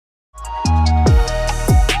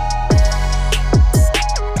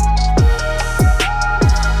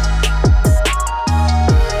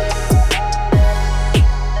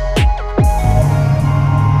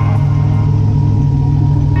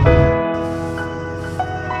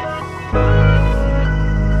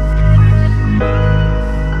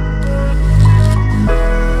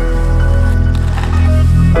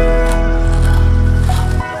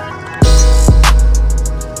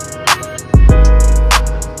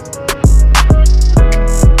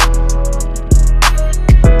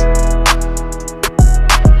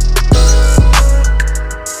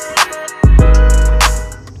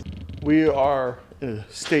are in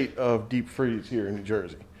a state of deep freeze here in New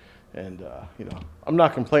Jersey. And, you know, I'm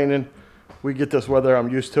not complaining. We get this weather. I'm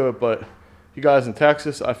used to it. But you guys in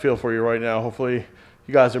Texas, I feel for you right now. Hopefully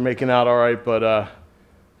you guys are making out all right. But,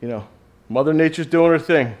 you know, Mother Nature's doing her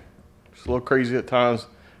thing. It's a little crazy at times.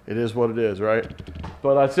 It is what it is, right?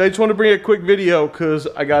 But today I just want to bring a quick video because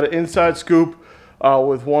I got an inside scoop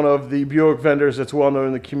with one of the Buick vendors that's well known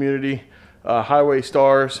in the community, Highway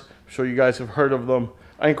Stars. I'm sure you guys have heard of them.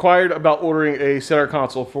 I inquired about ordering a center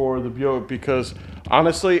console for the Buick because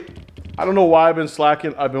honestly, I don't know why I've been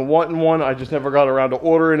slacking. I've been wanting one. I just never got around to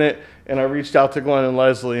ordering it. And I reached out to Glenn and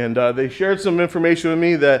Leslie, and they shared some information with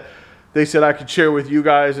me that they said I could share with you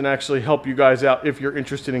guys and actually help you guys out if you're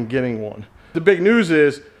interested in getting one. The big news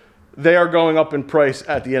is they are going up in price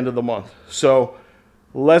at the end of the month. So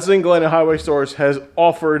Leslie and Glenn at Highway Stores has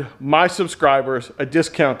offered my subscribers a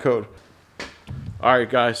discount code. All right,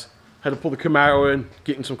 guys. Had to pull the Camaro in,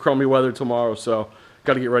 getting some crummy weather tomorrow, so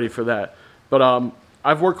got to get ready for that. But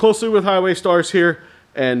I've worked closely with Highway Stars here,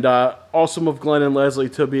 and awesome of Glenn and Leslie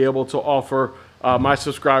to be able to offer my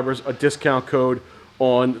subscribers a discount code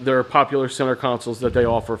on their popular center consoles that they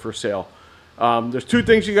offer for sale. There's two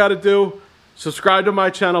things you got to do. Subscribe to my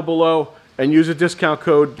channel below and use a discount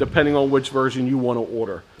code depending on which version you want to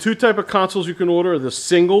order. Two type of consoles you can order: the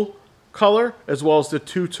single color as well as the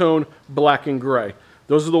two-tone black and gray.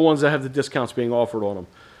 Those are the ones that have the discounts being offered on them.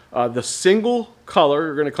 The single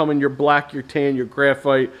color are going to come in your black, your tan, your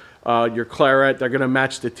graphite, your claret. They're going to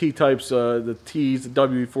match the T-types, the T's, the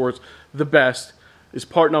W4s. The best is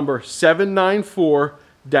part number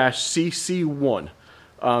 794-CC1.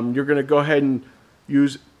 You're going to go ahead and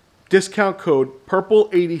use discount code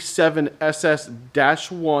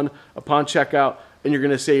Purple87SS-1 upon checkout, and you're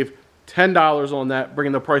going to save $10 on that,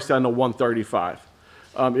 bringing the price down to $135.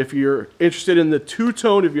 If you're interested in the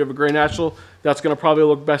two-tone, if you have a Gray Natural, that's going to probably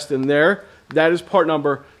look best in there. That is part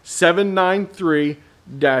number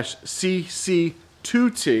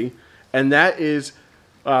 793-CC2T, and that is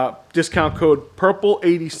discount code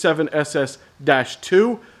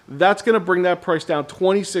Purple87SS-2. That's going to bring that price down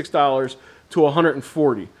 $26 to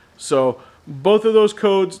 $140. So both of those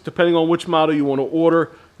codes, depending on which model you want to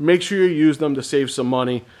order, make sure you use them to save some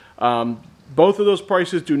money. Both of those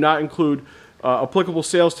prices do not include applicable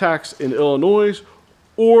sales tax in Illinois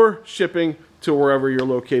or shipping to wherever you're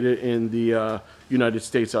located in the United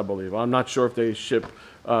States, I believe. I'm not sure if they ship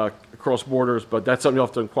across borders, but that's something you'll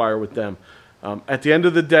have to inquire with them. At the end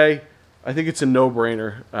of the day, I think it's a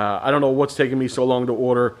no-brainer. I don't know what's taking me so long to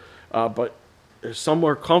order, but there's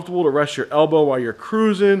somewhere comfortable to rest your elbow while you're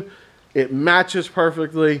cruising. It matches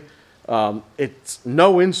perfectly. It's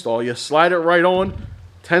no install. You slide it right on.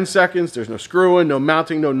 10 seconds, there's no screwing, no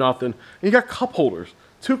mounting, no nothing. And you got cup holders.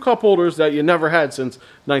 Two cup holders that you never had since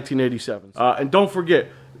 1987. And don't forget,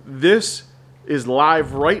 this is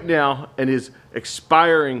live right now and is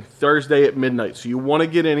expiring Thursday at midnight. So you want to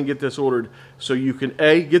get in and get this ordered so you can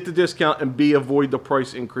A, get the discount, and B, avoid the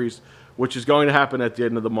price increase, which is going to happen at the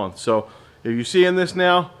end of the month. So if you're seeing this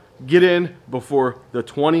now, get in before the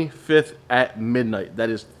 25th at midnight.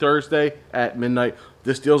 That is Thursday at midnight.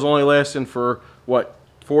 This deal's only lasting for, what,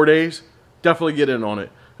 4 days? Definitely get in on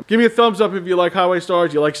it. Give me a thumbs up if you like Highway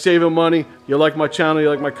Stars, you like saving money, you like my channel, you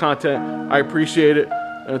like my content. I appreciate it.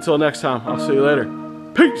 And until next time, I'll see you later.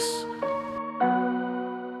 Peace!